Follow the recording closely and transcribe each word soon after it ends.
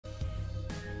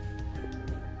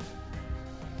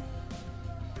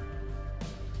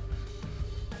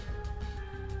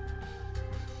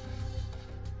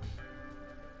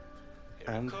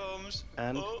And, comes.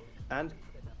 and, Oh. and...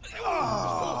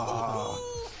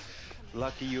 Oh!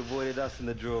 Lucky you avoided us in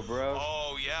the draw, bro.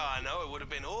 Oh, yeah, I know. It would have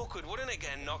been awkward, wouldn't it,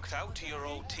 getting knocked out to your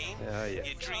old team? Yeah.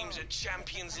 Your dreams of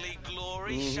Champions League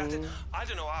glory shattered. I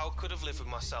don't know how I could have lived with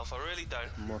myself. I really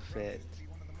don't. Moffat.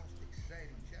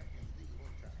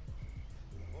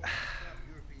 At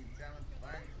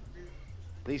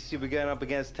least you'll be going up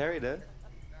against Terry, though.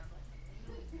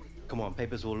 Come on,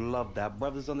 Papers will love that.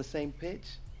 Brothers on the same pitch.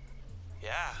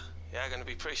 Yeah, going to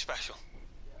be pretty special.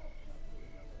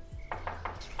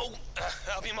 Oh,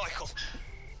 that'll be Michael.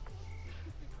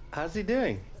 How's he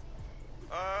doing?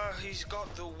 He's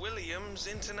got the Williams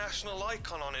international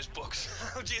icon on his books.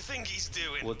 How do you think he's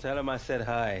doing? Well, tell him I said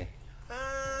hi.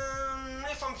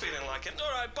 If I'm feeling like it.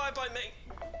 All right, bye-bye, mate.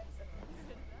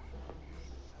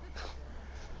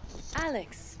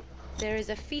 Alex, there is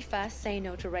a FIFA Say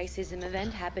No to Racism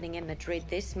event happening in Madrid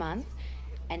this month,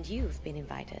 and you've been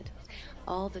invited.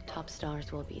 All the top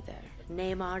stars will be there.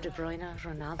 Neymar, De Bruyne,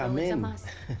 Ronaldo, I'm it's a in. must.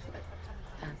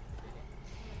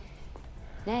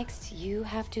 Next, you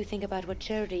have to think about what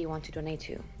charity you want to donate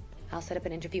to. I'll set up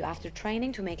an interview after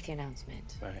training to make the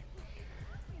announcement. Right.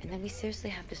 And then we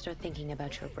seriously have to start thinking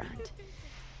about your brand.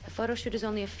 The photo shoot is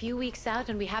only a few weeks out,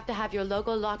 and we have to have your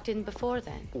logo locked in before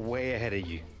then. Way ahead of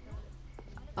you.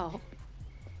 Oh,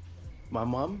 My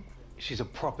mum, she's a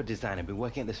proper designer, been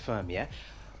working at this firm, yeah?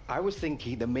 I was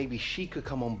thinking that maybe she could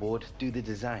come on board, do the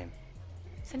design.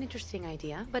 it's an interesting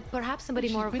idea, but perhaps somebody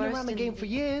more She's been versed around the in... game for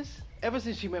years, ever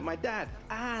since she met my dad.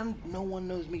 And no one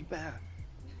knows me better.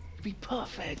 It'd be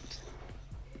perfect.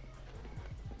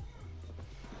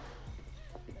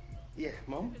 Yeah,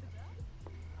 Mom?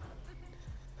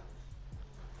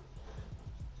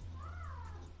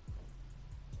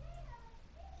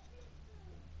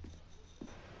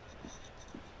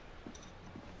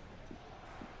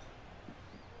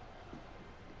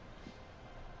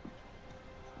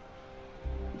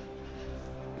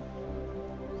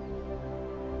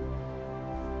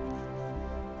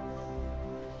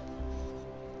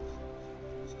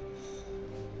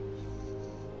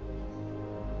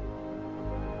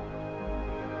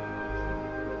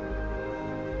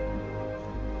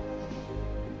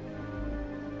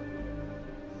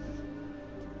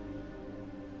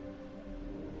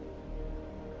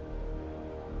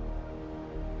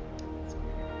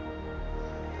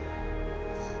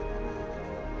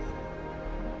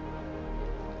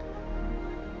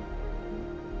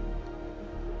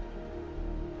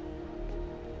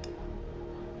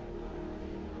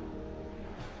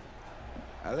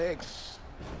 Alex,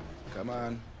 come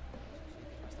on.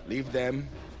 Leave them.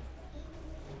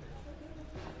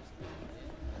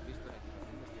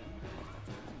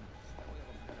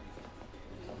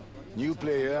 New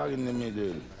player in the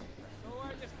middle.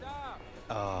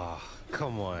 Oh,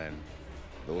 come on.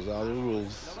 Those are the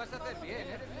rules.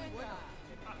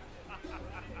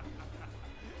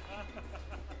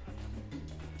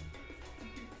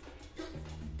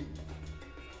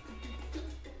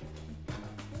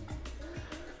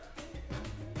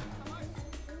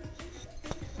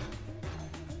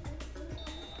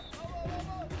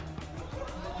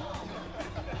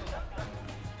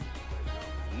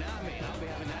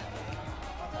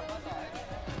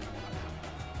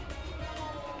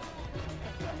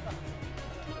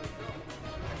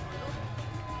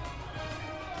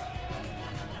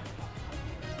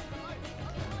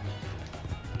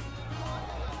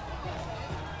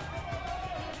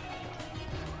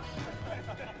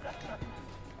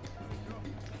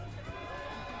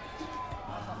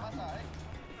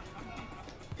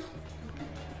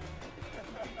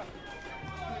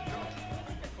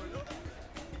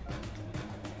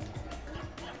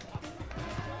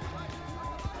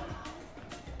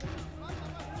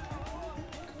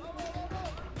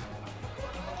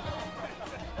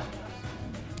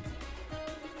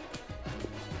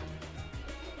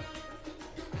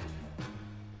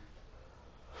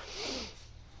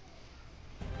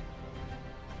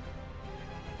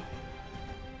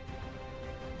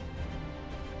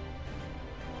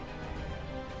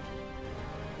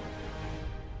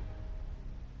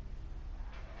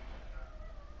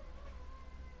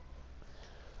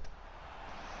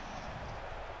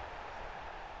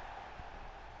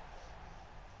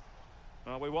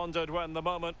 Well, we wondered when the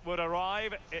moment would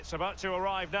arrive. It's about to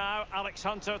arrive now. Alex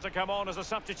Hunter to come on as a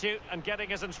substitute and getting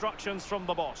his instructions from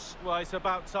the boss. Well, it's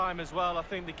about time as well. I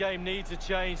think the game needs a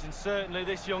change, and certainly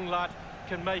this young lad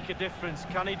can make a difference.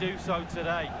 Can he do so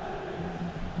today?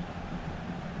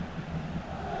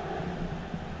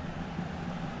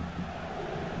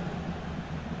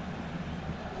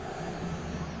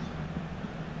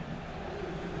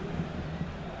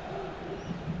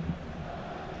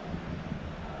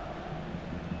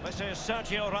 This is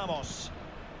Sergio Ramos.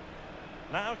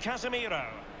 Now Casemiro.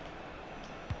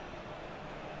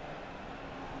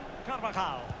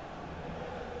 Carvajal.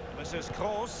 This is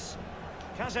Kroos.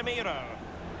 Casemiro.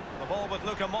 The ball with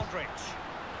Luka Modric.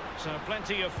 So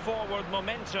plenty of forward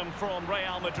momentum from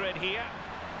Real Madrid here.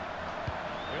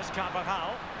 Here's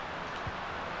Carvajal.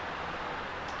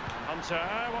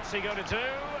 Hunter, what's he going to do?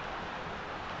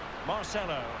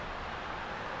 Marcelo.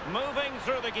 Moving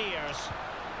through the gears.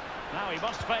 Now he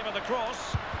must favour the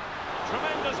cross.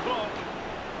 Tremendous block.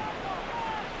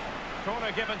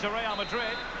 Corner given to Real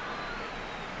Madrid.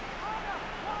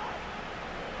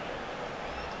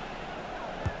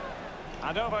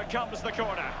 And over comes the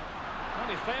corner. Well,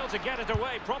 he failed to get it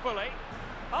away properly.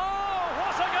 Oh,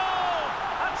 what a goal!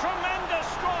 A tremendous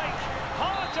strike.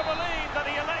 Hard to believe that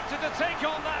he elected to take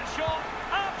on that shot.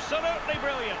 Absolutely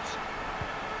brilliant.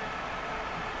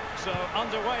 So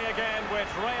underway again with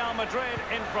Real Madrid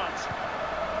in front.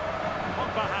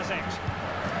 Pogba has it.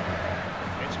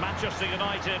 It's Manchester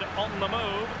United on the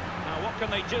move. Now what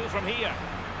can they do from here?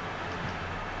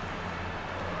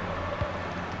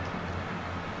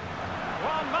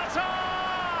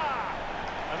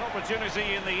 An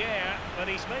opportunity in the air, but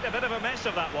he's made a bit of a mess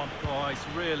of that one. Oh, it's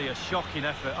really a shocking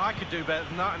effort. I could do better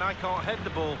than that, and I can't head the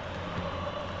ball.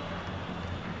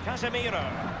 Casemiro.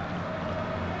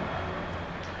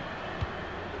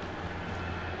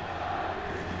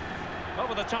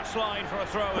 Over the touchline for a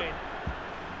throw-in.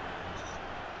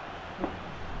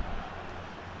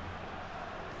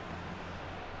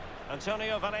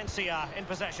 Antonio Valencia in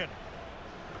possession.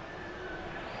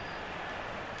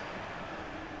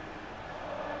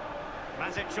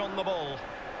 Mazic on the ball.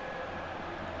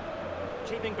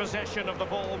 Keeping possession of the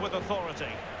ball with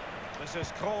authority. This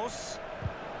is Kroos.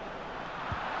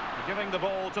 Giving the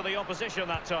ball to the opposition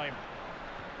that time.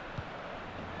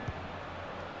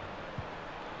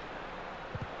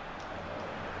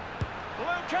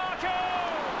 Lukaku!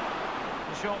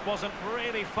 The shot wasn't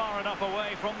really far enough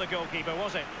away from the goalkeeper,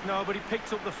 was it? No, but he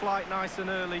picked up the flight nice and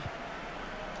early.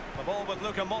 The ball with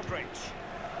Luka Modric.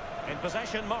 In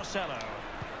possession, Marcelo.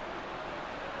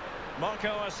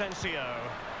 Marco Asensio.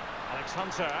 Alex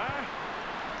Hunter.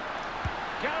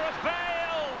 Gareth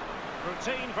Bale!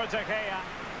 Routine for De Gea.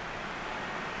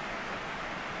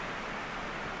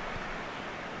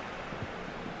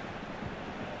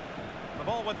 The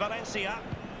ball with Valencia.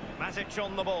 Mazic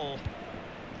on the ball.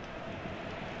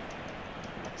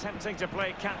 Attempting to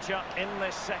play catch-up in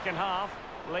this second half.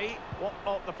 Lee, what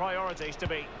ought the priorities to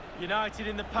be? United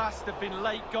in the past have been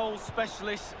late goal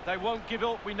specialists. They won't give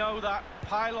up, we know that.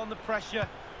 Pile on the pressure.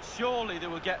 Surely they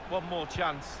will get one more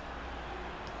chance.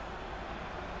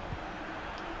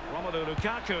 Romelu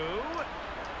Lukaku.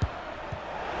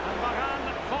 And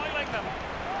Varane foiling them.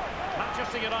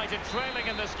 Manchester United trailing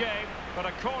in this game, but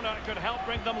a corner could help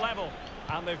bring them level.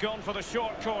 And they've gone for the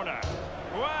short corner.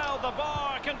 Well, the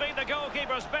bar can be the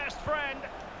goalkeeper's best friend.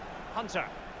 Hunter.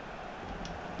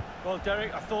 Well,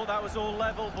 Derek, I thought that was all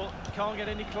level, but can't get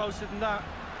any closer than that.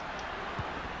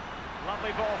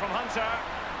 Lovely ball from Hunter.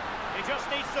 He just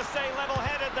needs to stay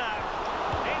level-headed now.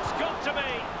 It's got to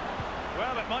be.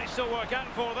 Well, it might still work out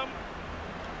for them.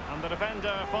 And the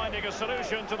defender finding a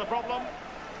solution to the problem.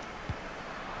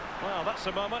 Well, that's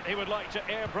a moment he would like to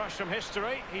airbrush from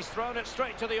history. He's thrown it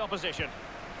straight to the opposition.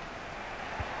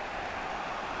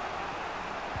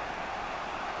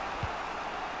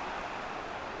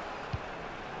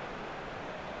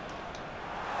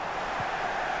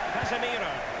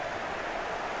 Casemiro.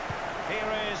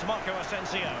 Here is Marco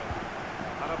Asensio.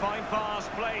 And a fine pass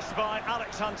placed by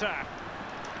Alex Hunter.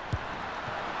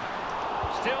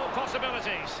 Still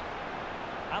possibilities.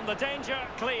 And the danger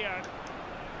cleared.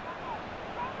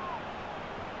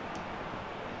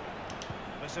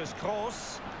 This is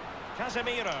Kroos.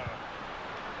 Casemiro.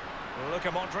 Luka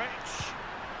Modric.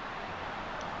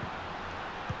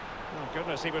 Oh,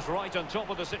 goodness, he was right on top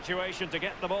of the situation to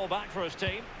get the ball back for his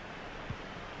team.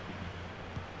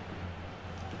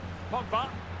 Pogba.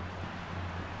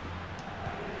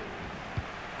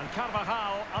 And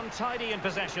Carvajal untidy in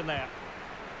possession there.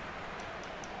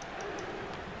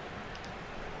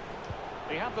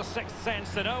 He had the sixth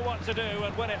sense to know what to do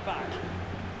and win it back.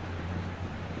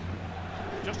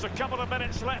 Just a couple of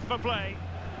minutes left for play.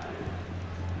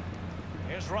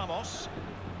 Here's Ramos.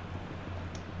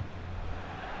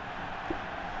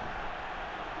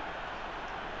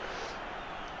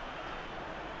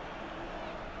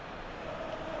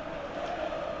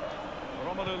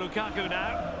 Romelu Lukaku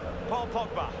now. Paul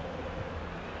Pogba.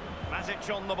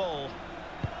 Mazic on the ball.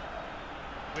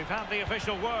 We've had the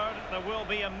official word. There will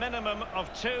be a minimum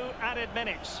of 2 added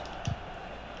minutes.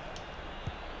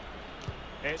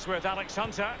 It's with Alex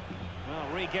Hunter. Well,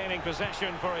 regaining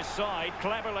possession for his side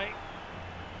cleverly.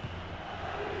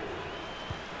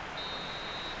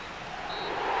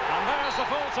 And there's the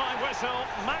full-time whistle.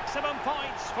 Maximum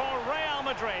points for Real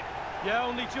Madrid. Yeah,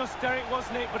 only just, Derek,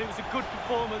 wasn't it? But it was a good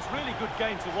performance, really good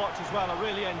game to watch as well. I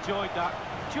really enjoyed that.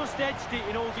 Just edged it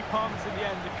in all departments in the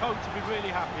end. The coach will be really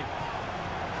happy.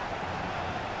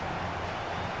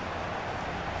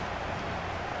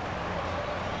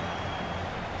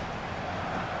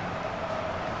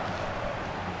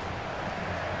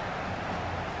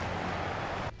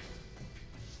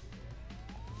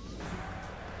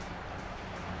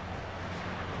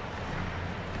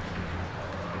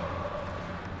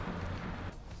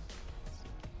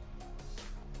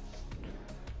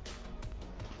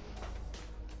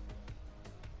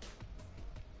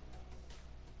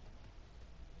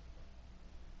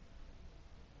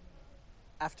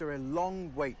 After a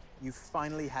long wait, you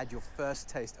finally had your first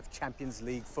taste of Champions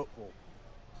League football.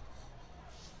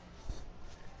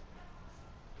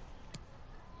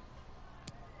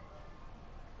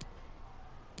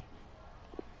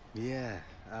 Yeah,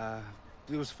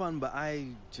 it was fun, but I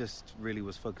just really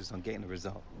was focused on getting the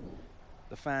result.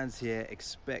 The fans here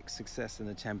expect success in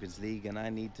the Champions League, and I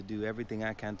need to do everything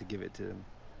I can to give it to them.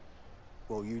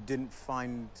 Well, you didn't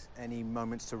find any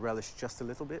moments to relish just a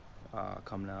little bit?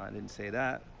 Come now, I didn't say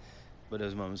that, but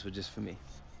those moments were just for me.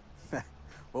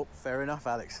 Well, fair enough,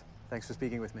 Alex. Thanks for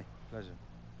speaking with me. Pleasure.